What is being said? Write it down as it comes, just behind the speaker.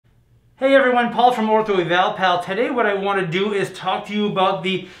Hey everyone, Paul from Ortho Eval Pal. Today what I want to do is talk to you about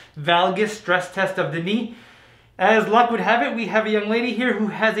the valgus stress test of the knee. As luck would have it, we have a young lady here who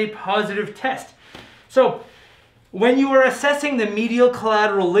has a positive test. So when you are assessing the medial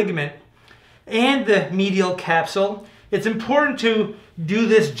collateral ligament and the medial capsule, it's important to do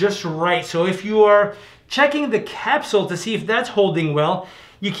this just right. So if you are checking the capsule to see if that's holding well,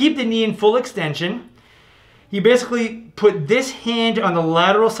 you keep the knee in full extension. You basically put this hand on the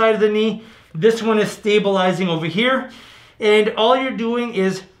lateral side of the knee. This one is stabilizing over here. And all you're doing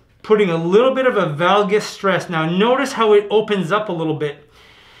is putting a little bit of a valgus stress. Now notice how it opens up a little bit.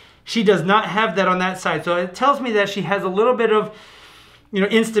 She does not have that on that side. So it tells me that she has a little bit of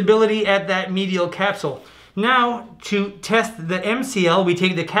instability at that medial capsule. Now to test the MCL, we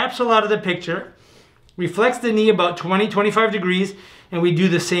take the capsule out of the picture, we flex the knee about 20-25 degrees, and we do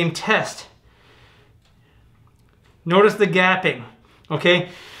the same test. Notice the gapping, okay?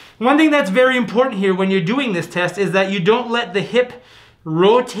 One thing that's very important here when you're doing this test is that you don't let the hip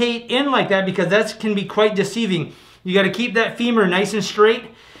rotate in like that, because that can be quite deceiving. You got to keep that femur nice and straight.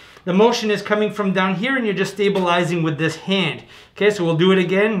 The motion is coming from down here and you're just stabilizing with this hand. Okay, so we'll do it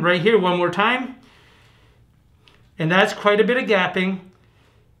again right here one more time. And that's quite a bit of gapping.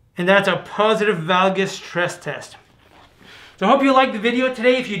 And that's a positive valgus stress test. So I hope you liked the video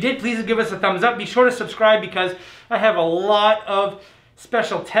today. If you did, please give us a thumbs up. Be sure to subscribe because I have a lot of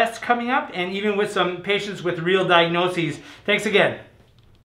special tests coming up, and even with some patients with real diagnoses. Thanks again.